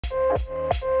Hey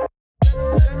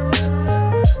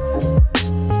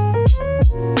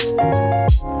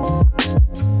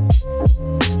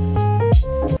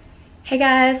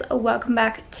guys, welcome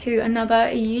back to another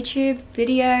YouTube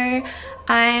video.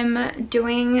 I'm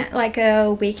doing like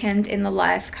a weekend in the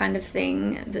life kind of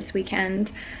thing this weekend.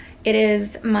 It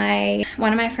is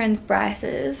one of my friends,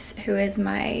 Bryce's, who is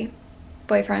my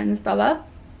boyfriend's brother.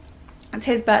 It's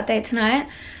his birthday tonight,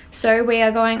 so we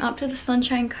are going up to the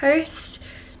Sunshine Coast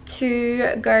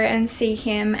to go and see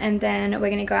him, and then we're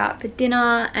gonna go out for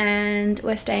dinner, and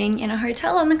we're staying in a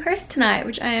hotel on the coast tonight,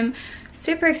 which I am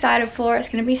super excited for. It's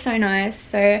gonna be so nice.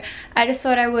 So I just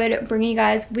thought I would bring you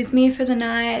guys with me for the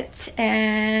night,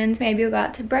 and maybe we'll go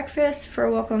out to breakfast for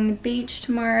a walk on the beach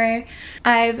tomorrow.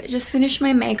 I've just finished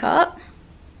my makeup.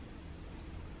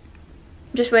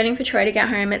 I'm just waiting for Troy to get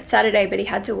home. It's Saturday, but he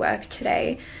had to work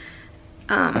today.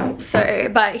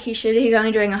 But he's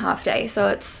only doing a half day, so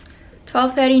it's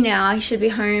 12:30 now. He should be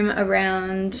home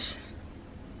around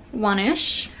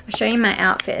 1ish. I'll show you my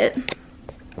outfit.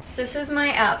 So this is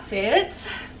my outfit.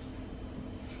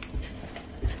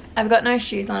 I've got no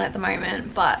shoes on at the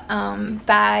moment, but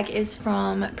bag is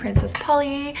from Princess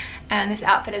Polly, and this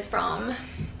outfit is from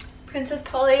Princess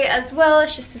Polly as well.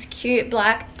 It's just this cute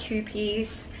black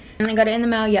two-piece, and I got it in the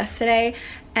mail yesterday,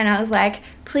 and I was like,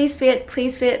 please fit,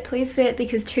 please fit, please fit,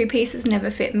 because two pieces never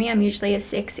fit me. I'm usually a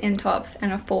 6 in tops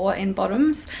and a 4 in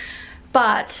bottoms,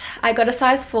 but I got a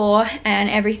size 4 and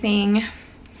everything's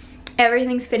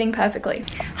fitting perfectly.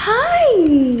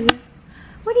 Hi!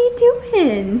 What are you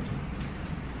doing?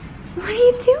 What are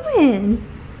you doing?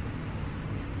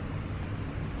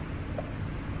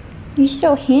 You're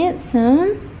so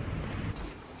handsome.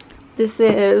 This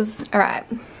is, alright,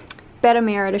 better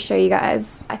mirror to show you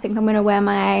guys. I think I'm gonna wear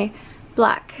my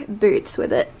black boots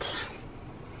with it.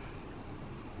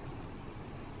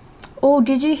 Oh,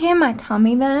 did you hear my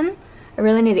tummy then? I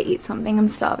really need to eat something, I'm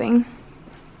starving.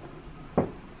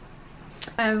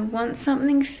 I want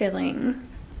something filling,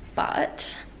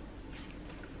 but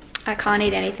I can't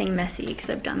eat anything messy because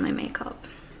I've done my makeup.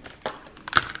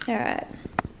 Alright.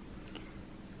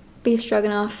 Beef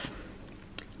stroganoff.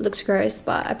 Looks gross,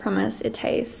 but I promise it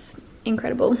tastes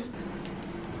incredible.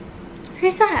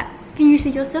 Who's that? Can you see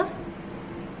yourself?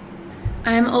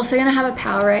 I'm also gonna have a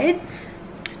Powerade.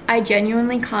 I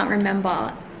genuinely can't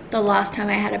remember the last time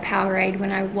I had a Powerade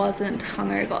when I wasn't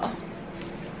hungover.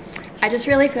 I just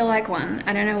really feel like one.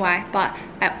 I don't know why, but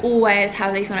I always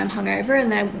have these when I'm hungover,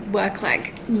 and they work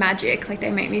like magic. Like,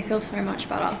 they make me feel so much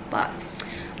better, but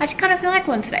I just kind of feel like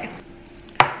one today.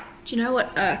 Do you know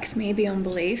what irks me beyond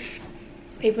belief?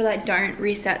 People that don't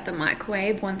reset the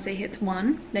microwave once it hits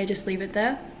 1, they just leave it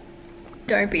there.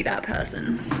 Don't be that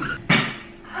person.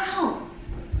 Ow!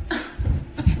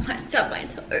 I stubbed my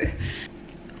toe.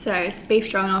 So it's beef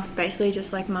stroganoff, basically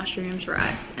just like mushrooms,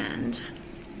 rice, and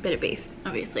a bit of beef,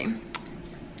 obviously.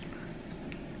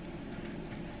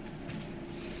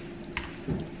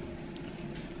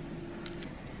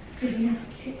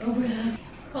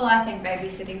 Well, I think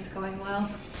babysitting's going well.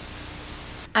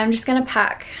 I'm just gonna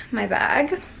pack my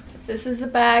bag. So this is the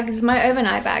bag. This is my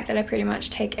overnight bag that I pretty much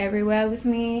take everywhere with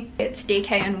me. It's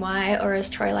DKNY, or as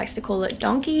Troy likes to call it,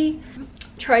 Donkey.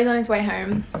 Troy's on his way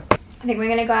home. I think we're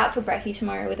gonna go out for brekkie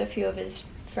tomorrow with a few of his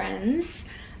friends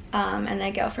and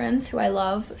their girlfriends, who I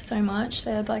love so much.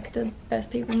 They're like the best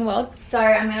people in the world. So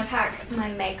I'm gonna pack my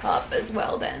makeup as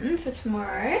well then for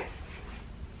tomorrow.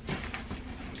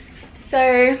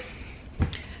 So,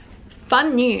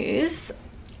 fun news.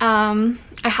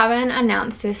 I haven't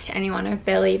announced this to anyone. I've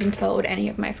barely even told any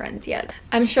of my friends yet.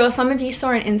 I'm sure some of you saw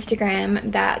on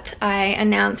Instagram that I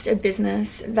announced a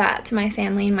business that my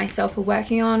family and myself are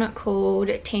working on called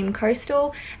Team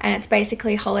Coastal, and it's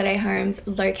basically holiday homes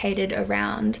located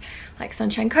around like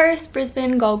Sunshine Coast,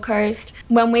 Brisbane, Gold Coast.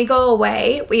 When we go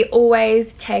away, we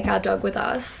always take our dog with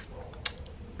us,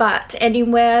 but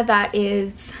anywhere that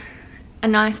is a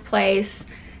nice place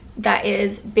that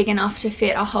is big enough to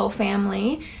fit a whole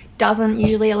family doesn't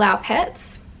usually allow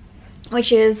pets,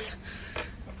 which is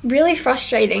really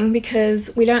frustrating because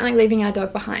we don't like leaving our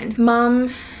dog behind.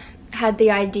 Mum had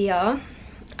the idea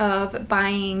of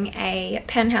buying a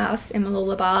penthouse in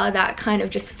Mooloolaba that kind of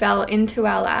just fell into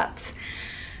our laps,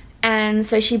 and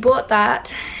so she bought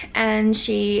that, and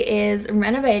she is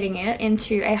renovating it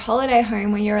into a holiday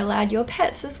home where you're allowed your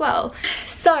pets as well.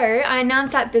 So I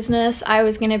announced that business. I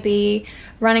was going to be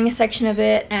running a section of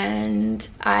it, and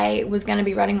I was going to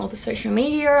be running all the social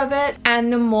media of it.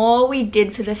 And the more we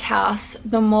did for this house,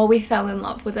 the more we fell in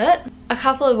love with it. A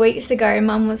couple of weeks ago,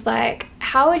 Mum was like,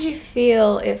 how would you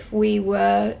feel if we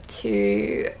were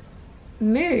to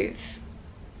move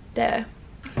there?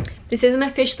 This isn't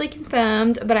officially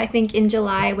confirmed, but I think in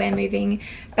July we're moving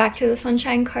back to the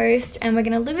Sunshine Coast and we're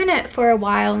gonna live in it for a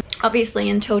while. Obviously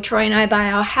until Troy and I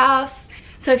buy our house.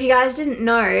 So if you guys didn't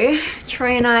know,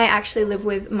 Troy and I actually live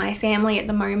with my family at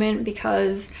the moment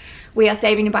because we are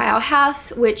saving to buy our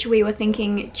house, which we were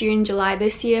thinking June, July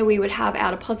this year we would have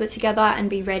our deposit together and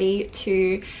be ready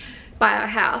to buy our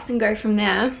house and go from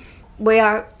there. We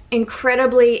are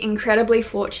incredibly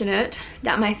fortunate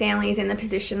that my family is in the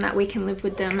position that we can live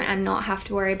with them and not have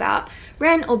to worry about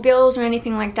rent or bills or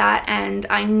anything like that, and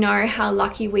I know how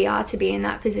lucky we are to be in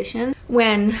that position.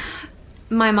 When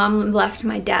my mum left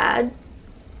my dad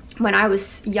when I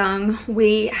was young,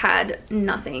 we had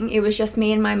nothing. It was just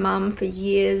me and my mum for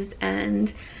years,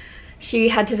 and she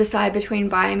had to decide between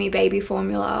buying me baby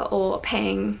formula or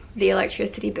paying the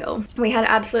electricity bill. We had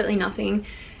absolutely nothing.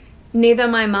 Neither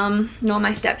my mum nor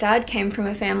my stepdad came from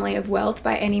a family of wealth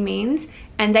by any means,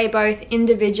 and they both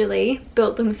individually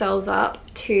built themselves up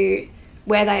to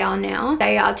where they are now.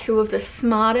 They are two of the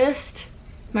smartest,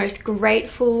 most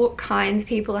grateful, kind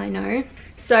people I know.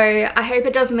 So I hope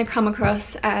it doesn't come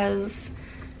across as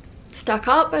stuck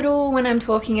up at all when I'm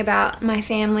talking about my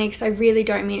family, because I really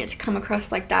don't mean it to come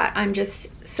across like that. I'm just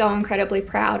so incredibly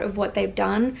proud of what they've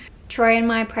done. Troy and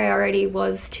my priority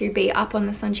was to be up on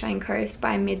the Sunshine Coast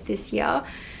by mid this year.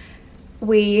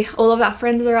 All of our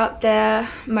friends are up there.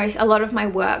 A lot of my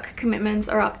work commitments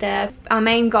are up there. Our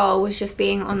main goal was just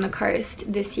being on the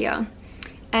coast this year.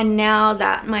 And now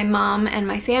that my mum and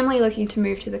my family are looking to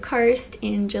move to the coast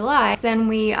in July, then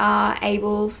we are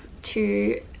able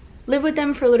to live with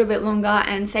them for a little bit longer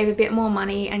and save a bit more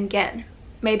money and get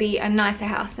maybe a nicer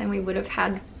house than we would have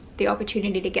had the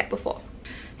opportunity to get before.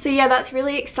 So yeah, that's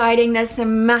really exciting. There's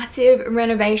some massive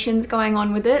renovations going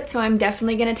on with it, so I'm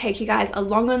definitely going to take you guys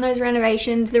along on those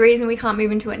renovations. The reason we can't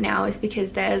move into it now is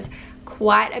because there's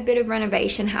quite a bit of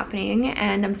renovation happening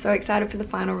and I'm so excited for the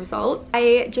final result.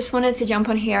 I just wanted to jump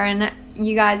on here and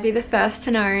you guys be the first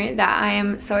to know that I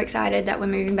am so excited that we're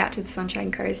moving back to the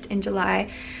Sunshine Coast in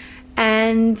July,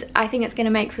 and I think it's going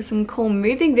to make for some cool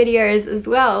moving videos as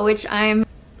well, which I'm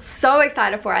so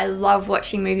excited for. I love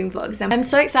watching moving vlogs and I'm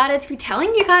so excited to be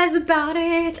telling you guys about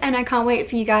it, and I can't wait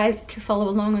for you guys to follow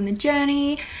along on the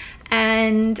journey.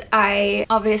 And I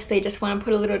obviously just want to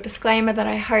put a little disclaimer that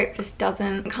I hope this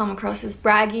doesn't come across as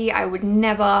braggy. I would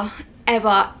never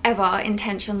ever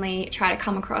intentionally try to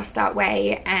come across that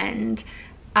way, and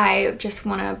I just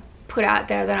want to put out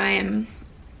there that I am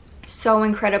so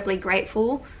incredibly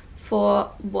grateful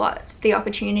for the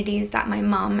opportunities that my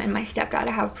mum and my stepdad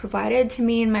have provided to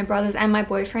me and my brothers and my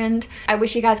boyfriend. I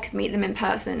wish you guys could meet them in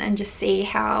person and just see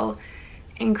how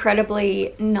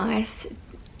incredibly nice,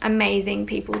 amazing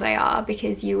people they are,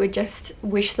 because you would just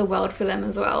wish the world for them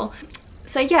as well.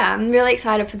 So yeah, I'm really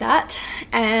excited for that,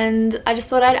 and I just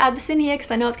thought I'd add this in here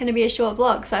because I know it's going to be a short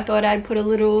vlog, so I thought I'd put a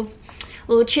little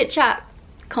chit chat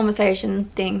conversation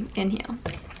thing in here.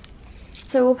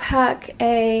 So we'll pack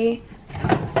a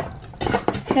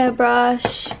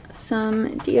hairbrush, some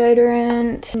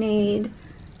deodorant, need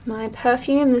my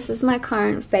perfume. This is my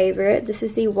current favorite. This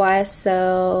is the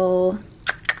YSL,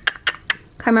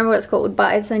 can't remember what it's called,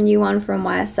 but it's a new one from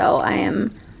YSL. I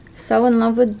am so in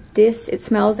love with this. It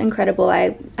smells incredible.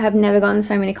 I have never gotten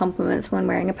so many compliments when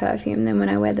wearing a perfume than when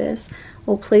I wear this.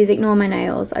 Or please ignore my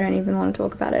nails, I don't even want to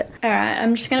talk about it. Alright,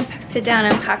 I'm just gonna sit down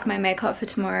and pack my makeup for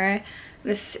tomorrow.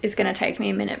 This is gonna take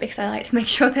me a minute because I like to make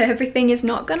sure that everything is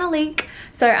not gonna leak.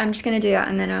 So I'm just gonna do that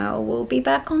and then I will be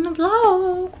back on the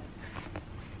vlog.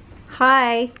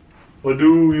 Hi. What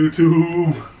do,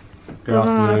 YouTube?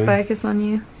 Doesn't want to focus on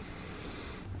you.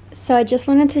 So I just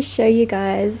wanted to show you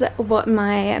guys what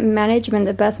my management,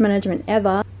 the best management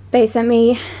ever, they sent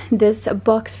me this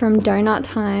box from Donut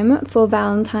Time for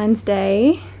Valentine's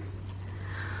Day.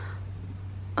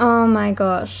 Oh my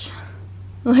gosh.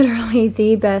 Literally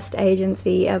the best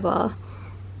agency ever.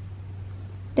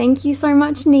 Thank you so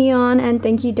much, Neon, and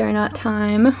thank you, Donut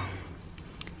Time.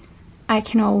 I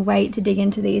cannot wait to dig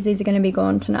into these. These are going to be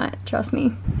gone tonight, trust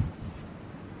me.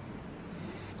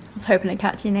 I was hoping to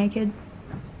catch you naked.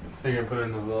 Are you gonna put it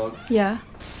in the vlog? Yeah.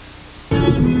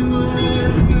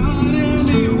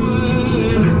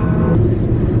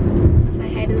 Say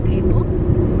hey to the people.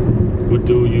 What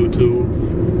do,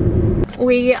 YouTube?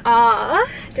 We are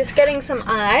just getting some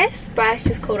ice. Bryce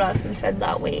just called us and said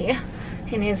that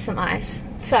he needs some ice.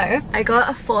 So I got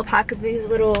a 4-pack of these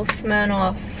little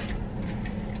Smirnoff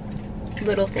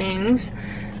little things.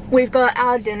 We've got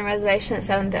our dinner reservation at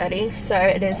 7:30, so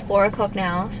it is 4 o'clock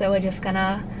now, so we're just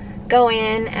gonna go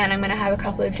in and I'm gonna have a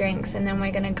couple of drinks and then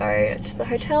we're gonna go to the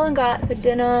hotel and go out for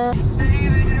dinner.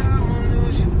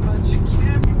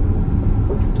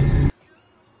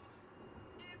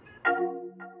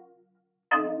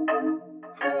 They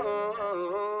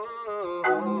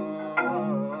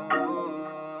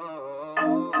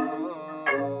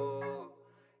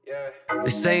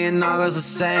saying all girls the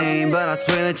same, but I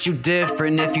swear that you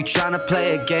different. If you tryna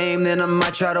play a game, then I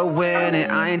might try to win it.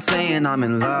 I ain't saying I'm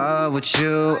in love with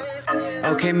you.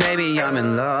 Okay, maybe I'm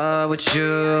in love with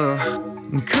you.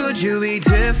 Could you be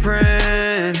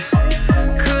different?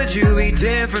 Could you be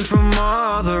different from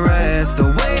all the rest? The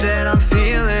way that I'm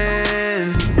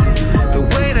feeling, the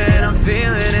way that I'm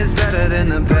feeling is better than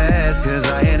the best. Cause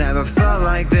I ain't ever felt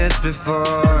like this before.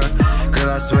 Girl,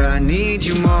 I swear I need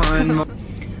you more and more.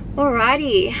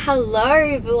 Alrighty,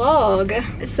 hello vlog.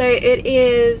 So it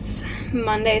is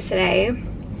Monday today.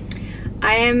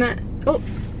 I am, oh,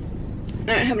 I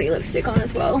don't have any lipstick on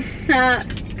as well.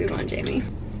 Good one, Jamie.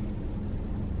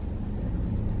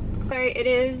 So it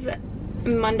is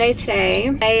Monday today.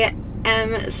 I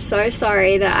am so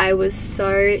sorry that I was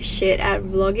so shit at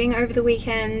vlogging over the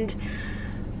weekend.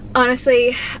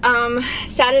 Honestly,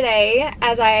 Saturday,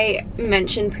 as I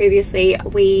mentioned previously,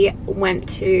 we went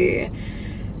to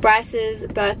Bryce's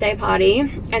birthday party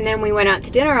and then we went out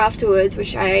to dinner afterwards,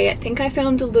 which I think I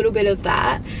filmed a little bit of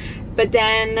that. But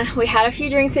then we had a few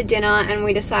drinks at dinner and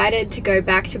we decided to go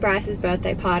back to Bryce's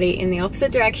birthday party in the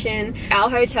opposite direction. Our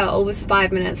hotel was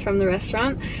 5 minutes from the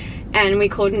restaurant and we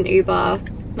called an Uber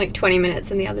like 20 minutes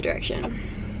in the other direction.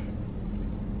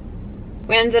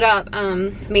 We ended up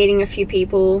meeting a few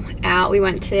people out. We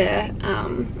went to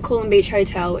Coolum Beach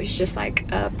Hotel, which is just like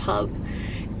a pub.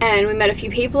 And we met a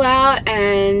few people out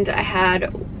and I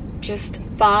had just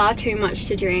far too much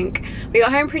to drink. We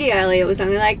got home pretty early. It was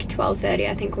only like 12:30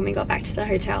 I think when we got back to the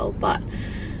hotel, but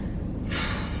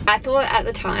I thought at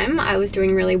the time I was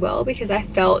doing really well because I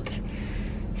felt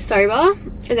sober.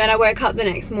 And then I woke up the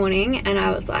next morning and I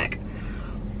was like,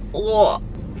 oh.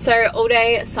 So all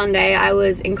day Sunday I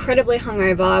was incredibly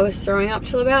hungover. I was throwing up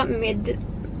till about midday,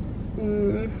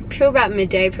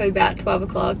 probably about 12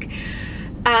 o'clock.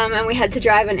 And we had to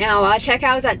drive an hour.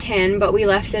 Checkout was at 10, but we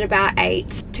left at about 8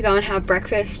 to go and have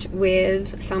breakfast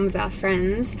with some of our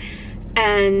friends.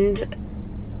 And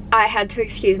I had to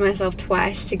excuse myself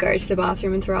twice to go to the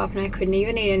bathroom and throw up, and I couldn't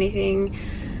even eat anything.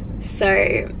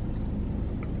 So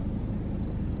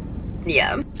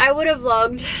yeah, I would have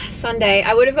vlogged Sunday.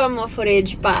 I would have gotten more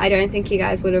footage, but I don't think you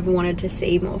guys would have wanted to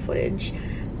see more footage,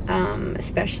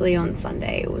 especially on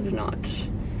Sunday. It was not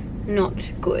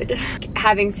good.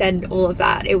 Having said all of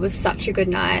that, it was such a good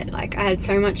night. Like, I had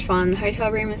so much fun. The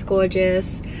hotel room was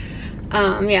gorgeous.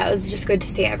 Yeah, it was just good to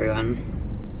see everyone.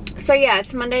 So yeah,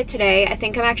 it's Monday today. I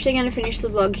think I'm actually going to finish the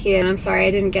vlog here, and I'm sorry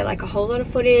I didn't get like a whole lot of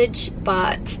footage,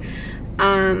 but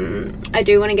I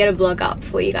do want to get a vlog up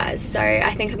for you guys. So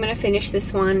I think I'm going to finish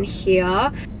this one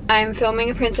here. I'm filming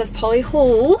a Princess Polly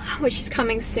haul, which is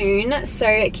coming soon,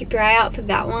 so keep your eye out for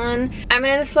that one. I'm gonna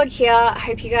end this vlog here. I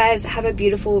hope you guys have a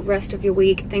beautiful rest of your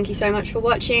week. Thank you so much for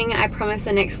watching. I promise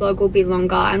the next vlog will be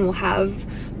longer and will have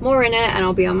more in it, and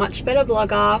I'll be a much better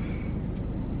vlogger.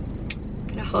 I'm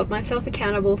gonna hold myself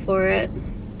accountable for it.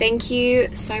 Thank you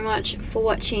so much for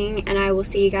watching, and I will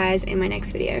see you guys in my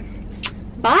next video.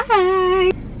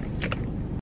 Bye!